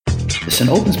the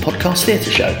St Albans Podcast Theatre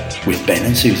Show with Ben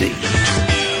and Susie.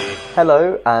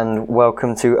 Hello and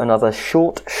welcome to another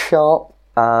short, sharp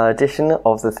edition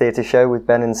of the Theatre Show with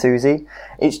Ben and Susie.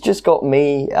 It's just got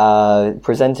me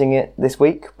presenting it this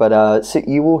week, but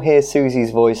you will hear Susie's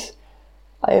voice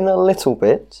in a little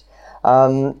bit.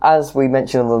 As we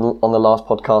mentioned on the last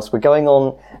podcast, we're going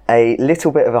on a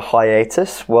little bit of a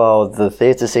hiatus while the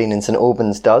theatre scene in St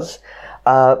Albans does.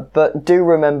 But do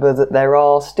remember that there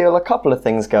are still a couple of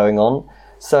things going on.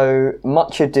 So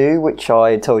Much Ado, which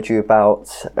I told you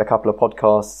about a couple of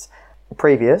podcasts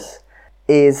previous,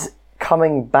 is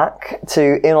coming back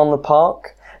to In on the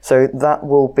Park. So that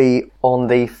will be on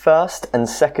the 1st and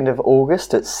 2nd of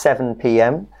August at 7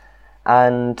 p.m.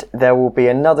 And there will be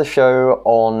another show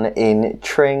on in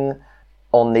Tring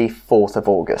on the 4th of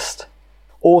August.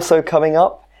 Also coming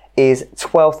up is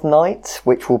Twelfth Night,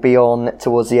 which will be on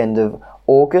towards the end of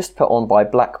August, put on by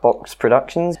Black Box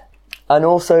Productions. And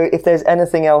also, if there's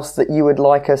anything else that you would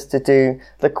like us to do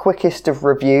the quickest of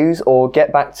reviews or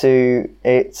get back to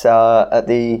it at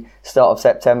the start of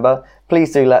September,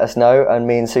 please do let us know, and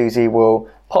me and Susie will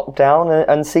pop down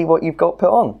and see what you've got put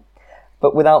on.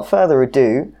 But without further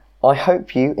ado, I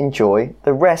hope you enjoy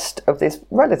the rest of this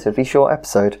relatively short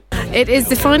episode. It is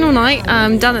the final night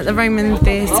down at the Roman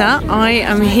Theatre. I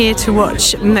am here to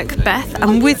watch Macbeth,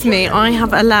 and with me I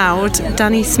have allowed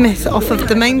Danny Smith off of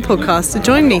the main podcast to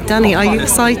join me. Danny, are you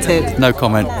excited? No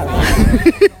comment.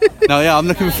 No, yeah, I'm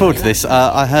looking forward to this.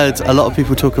 I heard a lot of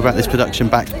people talk about this production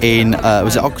back in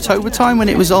was it October time when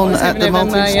it was on at the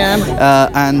Maltings? Yeah.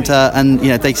 And you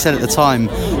know, they said at the time,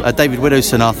 David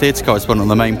Widdowson, our theatre correspondent on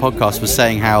the main podcast, was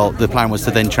saying how the plan was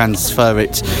to then transfer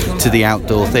it to the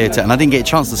outdoor theatre, and I didn't get a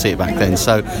chance to see it back then.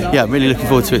 So yeah, I'm really looking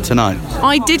forward to it tonight.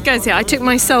 I did go see it. I took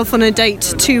myself on a date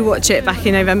to watch it back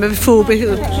in November,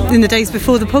 in the days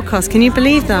before the podcast. Can you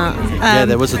believe that? Yeah,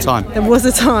 there was a time. There was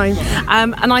a time,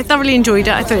 and I thoroughly enjoyed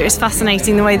it. I thought it was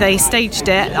fascinating the way they staged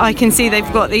it. I can see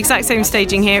they've got the exact same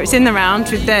staging here. It's in the round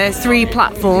with their 3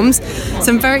 platforms,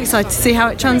 so I'm very excited to see how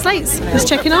it translates. Let's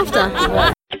check in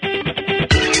after.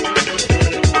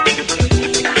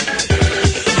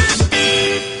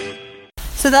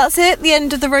 So that's it, the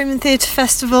end of the Roman Theatre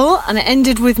Festival, and it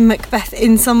ended with Macbeth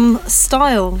in some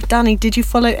style. Danny, did you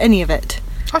follow any of it?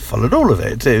 I followed all of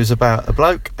it. It was about a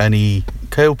bloke and he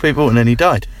killed people and then he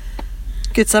died.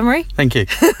 Good summary. Thank you.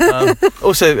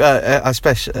 Also,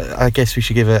 I guess we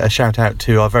should give a shout out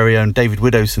to our very own David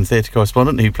Widdowson, theatre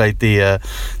correspondent, who played the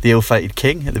ill-fated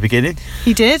king at the beginning.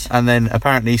 He did. And then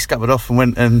apparently he scuppered off and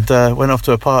went off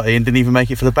to a party and didn't even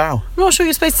make it for the bow. I'm not sure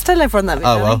you're supposed to tell everyone that.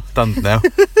 Oh, well, done now.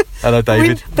 Hello,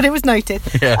 David. But it was noted.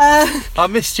 Yeah. I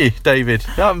missed you, David.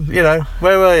 Where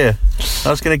were you? I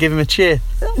was going to give him a cheer.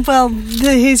 Well,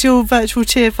 here's your virtual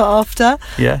cheer for after.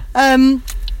 Yeah.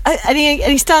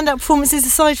 Any stand-up performances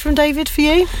aside from David for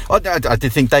you? I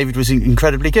did think David was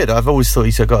incredibly good. I've always thought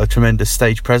he's got a tremendous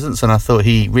stage presence, and I thought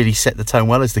he really set the tone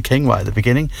well as the king right at the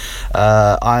beginning.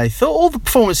 I thought all the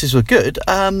performances were good.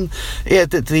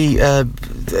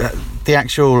 The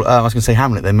actual, I was going to say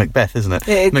Hamlet then, Macbeth, isn't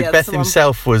it? Macbeth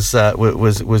himself was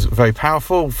very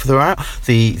powerful throughout.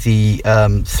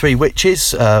 The 3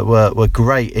 witches were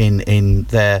great in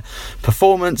their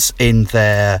performance, in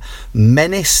their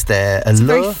menace, their allure. It's a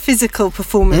very physical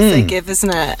performance they give, isn't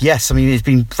it? Yes, I mean, it's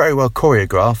been very well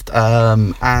choreographed,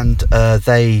 and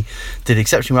they did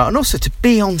exceptionally well. And also to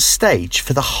be on stage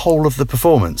for the whole of the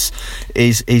performance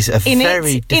is a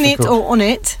very difficult... In it or on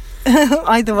it?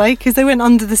 Either way, because they went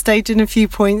under the stage in a few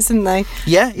points, didn't they?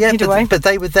 Yeah, but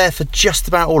they were there for just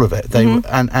about all of it. They were,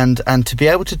 and to be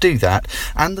able to do that,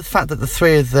 and the fact that the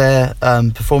 3 of their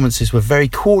performances were very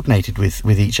coordinated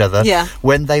with each other. Yeah.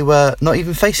 When they were not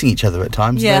even facing each other at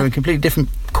times. Yeah. They were in completely different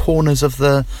corners of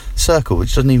the circle,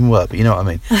 which doesn't even work, but you know what I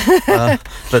mean.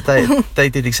 But they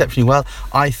did exceptionally well.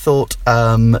 I thought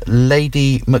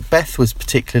Lady Macbeth was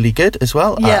particularly good as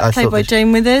well. Yeah, played by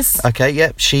Jane Withers. Okay,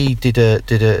 yeah, she did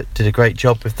a great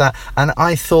job with that, and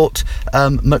I thought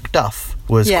Macduff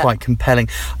was quite compelling.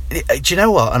 Do you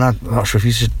know what? And I'm not sure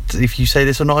if you say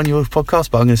this or not on your podcast,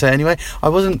 but I'm going to say it anyway. I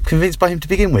wasn't convinced by him to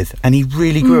begin with, and he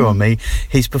really grew on me.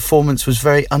 His performance was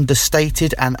very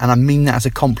understated, and I mean that as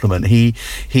a compliment. He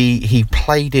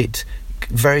played it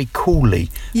very coolly,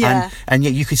 and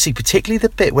yet you could see particularly the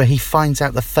bit where he finds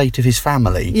out the fate of his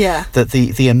family, that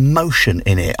the emotion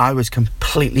in it, I was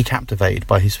completely captivated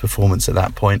by his performance at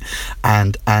that point,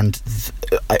 and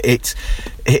it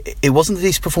wasn't that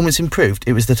his performance improved,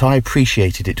 it was that I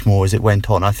appreciated it more as it went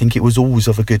on. I think it was always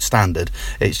of a good standard.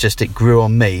 It's just it grew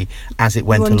on me as it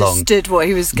went along. You understood what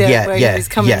he was where he was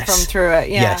coming from through it.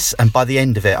 Yes, and by the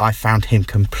end of it I found him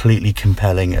completely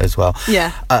compelling as well.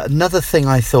 Another thing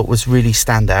I thought was really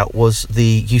stand out was the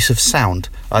use of sound.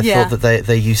 I thought that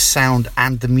they used sound,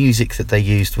 and the music that they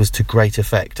used was to great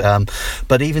effect.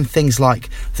 But even things like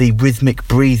the rhythmic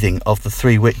breathing of the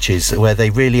three witches, where they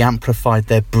really amplified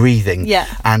their breathing,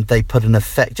 and they put an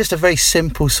effect, just a very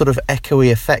simple sort of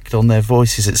echoey effect on their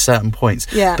voices at certain points.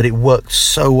 But it worked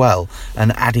so well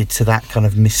and added to that kind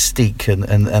of mystique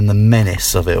and the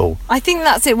menace of it all. I think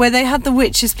that's it, where they had the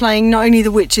witches playing, not only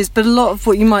the witches, but a lot of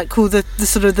what you might call the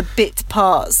sort of the bit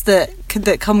parts that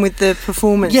come with the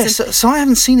performance. Yes, so I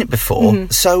haven't seen it before.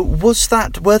 So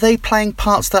were they playing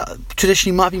parts that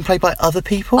traditionally might have been played by other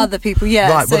people? Other people, yeah.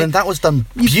 Right, well then that was done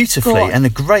beautifully, and a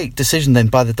great decision then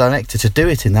by the director to do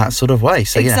it in that sort of way.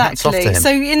 So hats off to him. So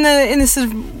in the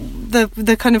sort of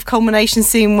the kind of culmination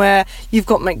scene where you've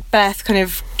got Macbeth kind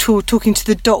of talking to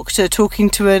the doctor, talking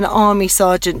to an army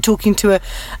sergeant, talking to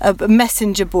a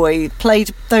messenger boy,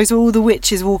 played those all the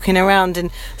witches walking around in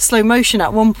slow motion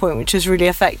at one point, which was really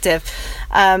effective.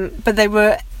 But they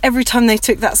were, every time they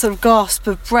took that sort of gasp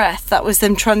of breath, that was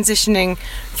them transitioning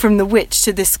from the witch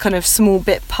to this kind of small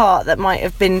bit part that might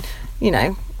have been,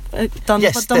 done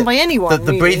by anyone.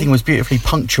 The breathing was beautifully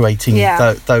punctuating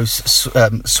those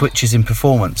switches in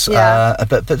performance. But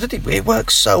it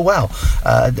works so well,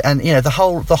 and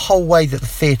the whole way that the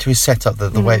theatre is set up,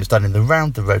 the way it was done in the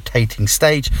round, the rotating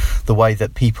stage, the way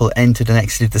that people entered and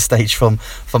exited the stage from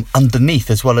underneath,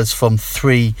 as well as from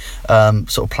three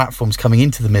sort of platforms coming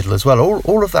into the middle as well.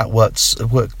 All of that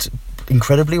worked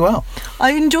incredibly well.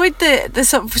 I enjoyed the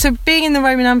sort of, so being in the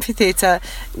Roman amphitheatre,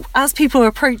 as people were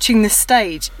approaching the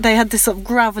stage, they had this sort of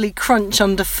gravelly crunch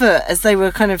underfoot as they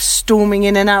were kind of storming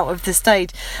in and out of the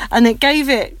stage, and it gave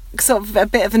it sort of a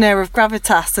bit of an air of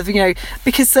gravitas of,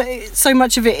 because so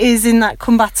much of it is in that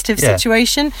combative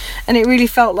situation, and it really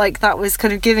felt like that was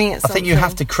kind of giving it something. I think you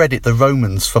have to credit the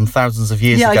Romans from thousands of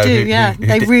years ago. I do, who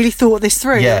they really thought this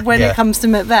through when it comes to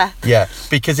Macbeth. Yeah,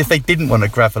 because if they didn't want a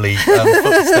gravelly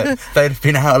footstep, they'd have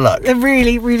been out of luck. They're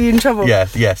really, really in trouble.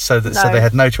 So they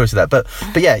had no choice of that.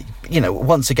 But yeah,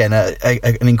 once again,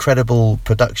 an incredible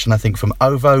production, I think, from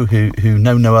OVO, who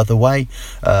know no other way.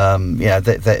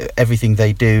 Everything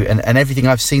they do, and everything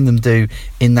I've seen them do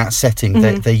in that setting,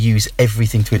 they use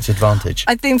everything to its advantage.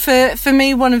 I think for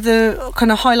me, one of the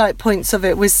kind of highlight points of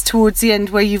it was towards the end,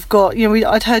 where you've got,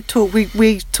 I'd heard talk,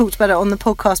 we talked about it on the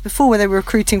podcast before, where they were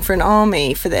recruiting for an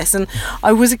army for this, and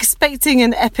I was expecting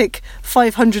an epic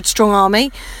 500 strong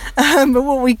army, but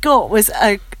what we got was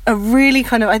a really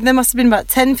kind of, there must have been about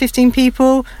 10-15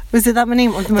 people. Was it that many?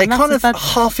 They kind of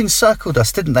half encircled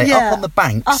us, didn't they? Up on the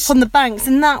banks.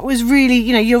 And that was really,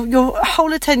 your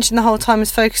whole attention the whole time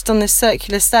was focused on this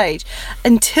circular stage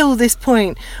until this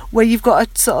point where you've got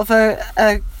a sort of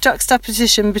a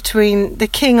juxtaposition between the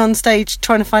king on stage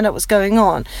trying to find out what's going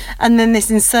on, and then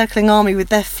this encircling army with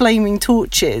their flaming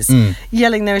torches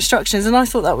yelling their instructions. And I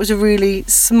thought that was a really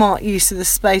smart use of the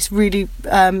space, really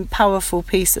powerful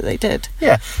piece that they did.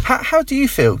 Yeah. How do you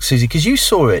feel, Susie? Because you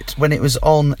saw it when it was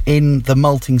on in the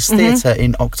Maltings Theatre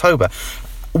in October.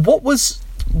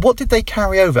 What did they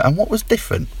carry over, and what was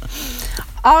different?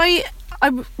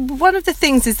 One of the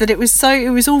things is that it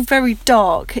was all very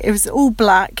dark. It was all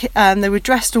black, and they were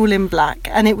dressed all in black,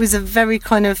 and it was a very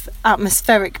kind of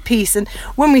atmospheric piece. And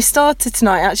when we started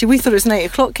tonight, actually, we thought it was an 8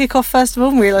 o'clock kickoff first of all,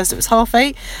 and realised it was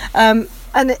 8:30.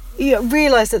 And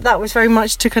realised that was very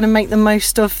much to kind of make the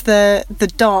most of the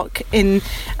dark in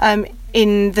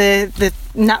the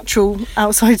natural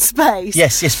outside space.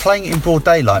 Yes, playing it in broad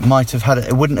daylight might have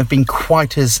it wouldn't have been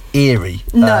quite as eerie.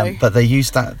 No. But they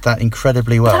used that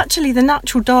incredibly well. But actually, the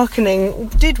natural darkening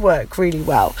did work really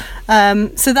well.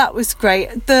 So that was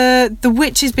great. The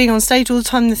witches being on stage all the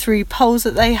time, the 3 poles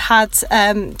that they had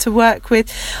to work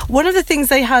with. One of the things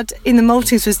they had in the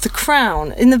Maltings was the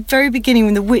crown. In the very beginning,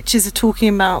 when the witches are talking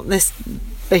about this,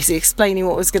 basically explaining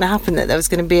what was going to happen, that there was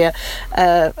going to be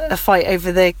a fight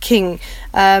over the king,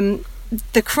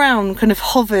 the crown kind of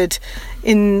hovered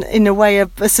in a way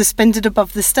suspended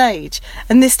above the stage,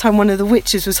 and this time one of the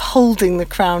witches was holding the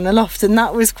crown aloft, and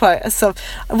that was quite a sort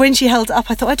of, when she held it up,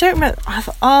 I thought, I don't remember. I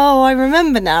thought, I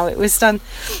remember now, it was done.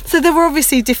 So there were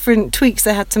obviously different tweaks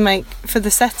they had to make for the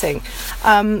setting,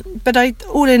 but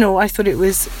all in all, I thought it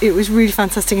was really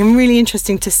fantastic and really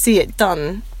interesting to see it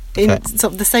done in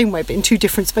sort of the same way, but in 2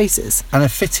 different spaces. And a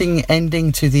fitting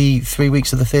ending to the 3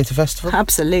 weeks of the Theatre Festival?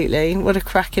 Absolutely. What a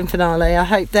cracking finale. I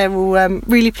hope they're all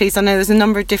really pleased. I know there's a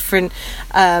number of different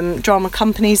theatre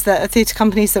companies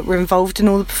that were involved in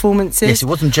all the performances. Yes, it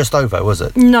wasn't just OVO, was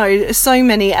it? No, so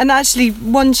many. And actually,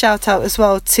 one shout out as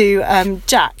well to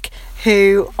Jack,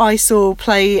 who I saw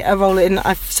play a role in,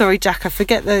 sorry Jack, I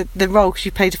forget the role, because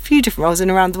you played a few different roles in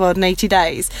Around the World in 80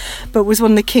 Days, but was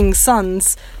one of the King's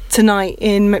sons tonight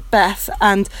in Macbeth,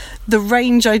 and the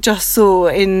range I just saw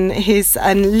in his,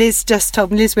 and Liz just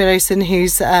told me, Liz Widdowson,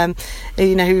 who's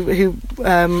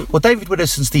well, David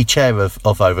Widdowson's the chair of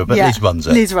Over, but Liz runs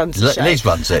it. Liz runs the show. Liz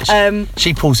runs it.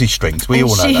 She pulls his strings. We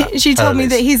all know that. She told me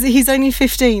that he's only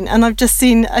 15, and I've just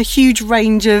seen a huge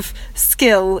range of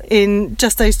skill in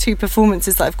just those 2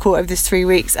 performances that I've caught over this 3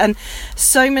 weeks, and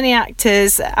so many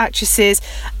actors, actresses,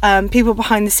 people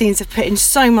behind the scenes have put in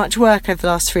so much work over the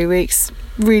last 3 weeks.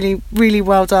 Really, really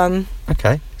well done.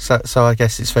 Okay, so I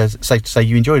guess it's safe to say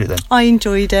you enjoyed it then. I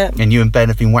enjoyed it. And you and Ben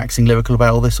have been waxing lyrical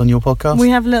about all this on your podcast? We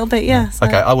have a little bit, yeah. So.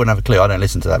 Okay, I wouldn't have a clue. I don't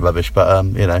listen to that rubbish, but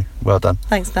well done.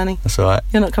 Thanks, Danny. That's all right.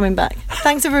 You're not coming back.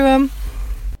 Thanks, everyone.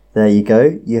 There you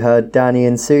go. You heard Danny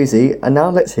and Susie, and now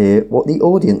let's hear what the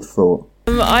audience thought.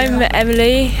 I'm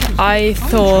Emily. I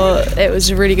thought it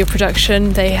was a really good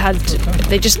production. They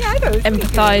just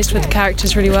empathised with the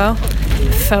characters really well.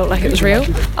 It felt like it was real.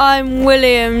 I'm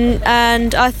William,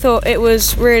 and I thought it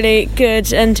was really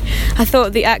good, and I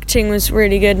thought the acting was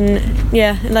really good,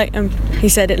 and like he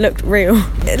said, it looked real.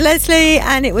 Leslie,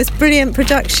 and it was brilliant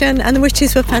production, and the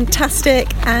witches were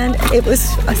fantastic, and it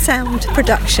was a sound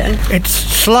production. It's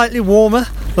slightly warmer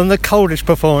than the coldest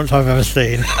performance I've ever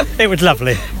seen. It was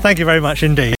lovely. Thank you very much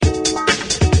indeed.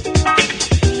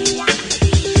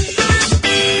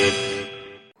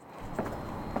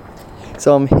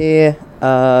 So I'm here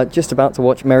just about to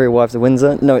watch Merry Wives of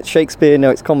Windsor. No, it's Shakespeare, no,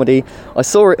 it's comedy. I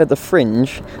saw it at the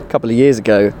Fringe a couple of years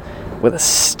ago with a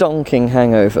stonking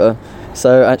hangover.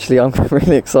 So actually I'm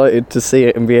really excited to see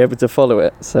it and be able to follow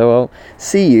it. So I'll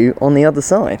see you on the other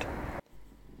side.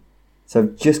 So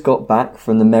I've just got back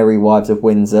from the Merry Wives of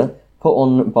Windsor, put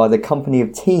on by the Company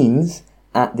of Teens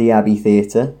at the Abbey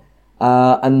Theatre.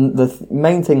 And the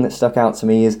main thing that stuck out to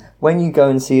me is when you go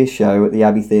and see a show at the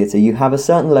Abbey Theatre, you have a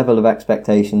certain level of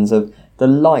expectations of the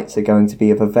lights are going to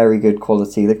be of a very good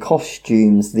quality, the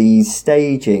costumes, the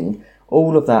staging,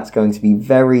 all of that's going to be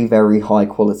very, very high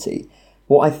quality.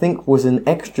 What I think was an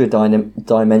extra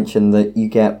dimension that you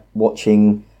get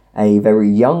watching a very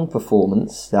young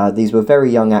performance, these were very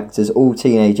young actors, all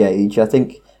teenage age. I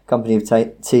think Company of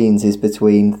Teens is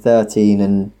between 13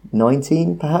 and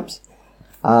 19 perhaps,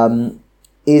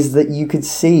 is that you could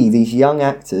see these young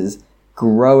actors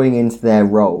growing into their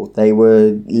role. They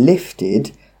were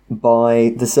lifted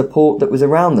by the support that was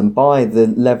around them, by the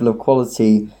level of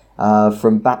quality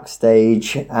from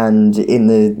backstage and in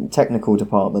the technical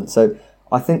department. So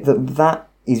I think that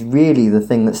is really the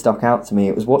thing that stuck out to me.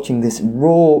 It was watching this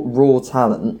raw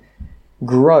talent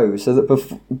grow, so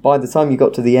that by the time you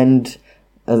got to the end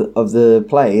of the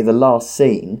play, the last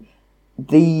scene,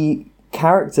 the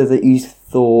character that you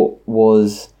thought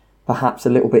was perhaps a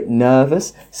little bit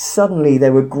nervous, suddenly they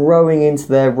were growing into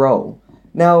their role.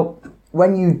 Now,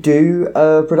 when you do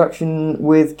a production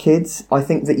with kids, I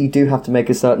think that you do have to make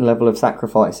a certain level of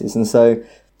sacrifices, and so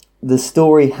the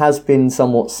story has been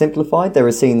somewhat simplified. There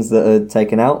are scenes that are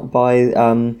taken out by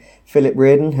Philip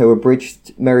Reardon, who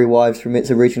abridged Merry Wives from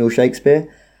its original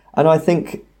Shakespeare. And I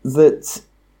think that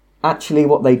actually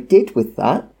what they did with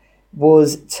that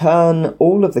was turn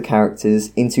all of the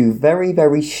characters into very,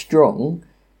 very strong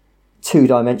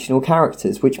two-dimensional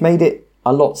characters, which made it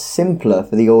a lot simpler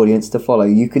for the audience to follow.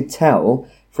 You could tell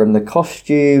from the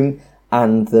costume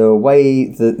and the way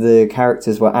that the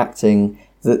characters were acting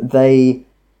that they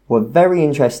were very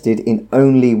interested in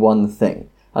only one thing.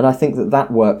 And I think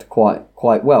that worked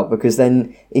quite well, because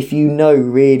then if you know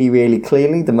really, really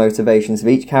clearly the motivations of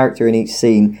each character in each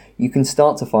scene, you can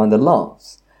start to find the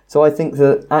laughs. So I think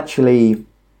that actually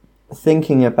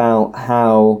thinking about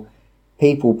how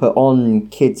people put on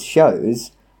kids'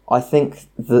 shows, I think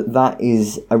that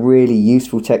is a really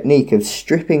useful technique of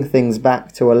stripping things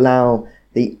back to allow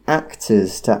the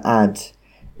actors to add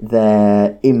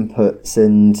their inputs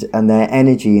and their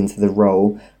energy into the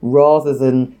role, rather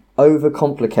than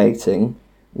overcomplicating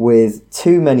with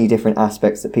too many different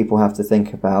aspects that people have to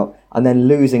think about and then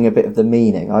losing a bit of the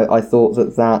meaning. I thought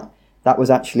that was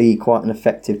actually quite an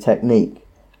effective technique.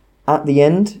 At the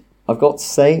end, I've got to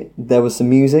say, there was some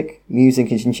music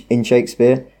in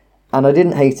Shakespeare, and I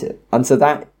didn't hate it. And so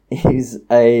that is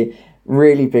a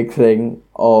really big thing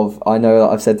of, I know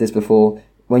that I've said this before,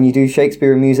 when you do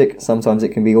Shakespeare and music, sometimes it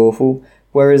can be awful.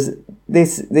 Whereas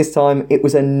this time, it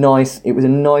was a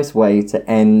nice way to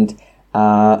end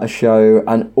a show,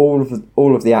 and all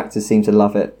of the actors seemed to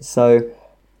love it. So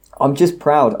I'm just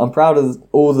proud. I'm proud of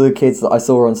all the kids that I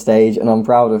saw on stage, and I'm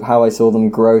proud of how I saw them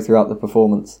grow throughout the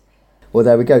performance. Well,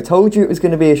 there we go. Told you it was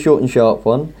going to be a short and sharp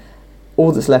one.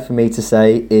 All that's left for me to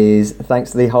say is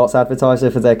thanks to the Hearts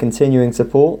Advertiser for their continuing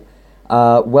support.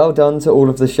 Well done to all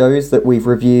of the shows that we've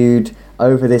reviewed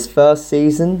over this first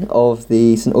season of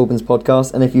the St Albans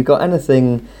podcast. And if you've got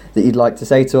anything that you'd like to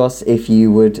say to us, if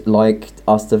you would like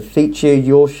us to feature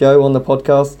your show on the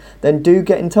podcast, then do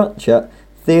get in touch at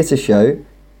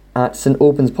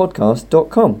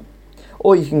theatreshow@stalbanspodcast.com.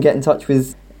 Or you can get in touch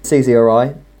with Susie or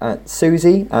I at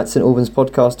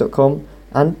susie@stalbanspodcast.com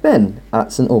and Ben at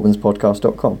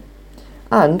stalbanspodcast.com.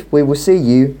 And we will see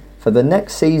you for the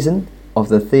next season of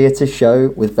the Theatre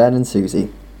Show with Ben and Susie.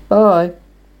 Bye.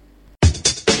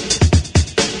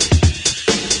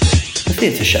 The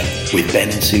Theatre Show with Ben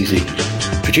and Susie,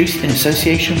 produced in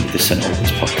association with the St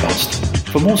Albans Podcast.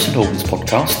 For more St Albans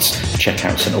podcasts, check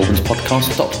out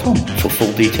stalbanspodcast.com for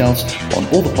full details on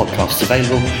all the podcasts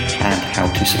available and how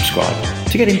to subscribe.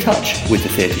 To get in touch with the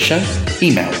Theatre Show,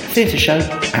 email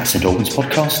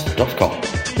theatreshow@stalbanspodcast.com.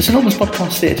 The St Albans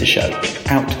Podcast Theatre Show,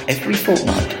 out every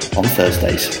fortnight on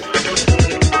Thursdays.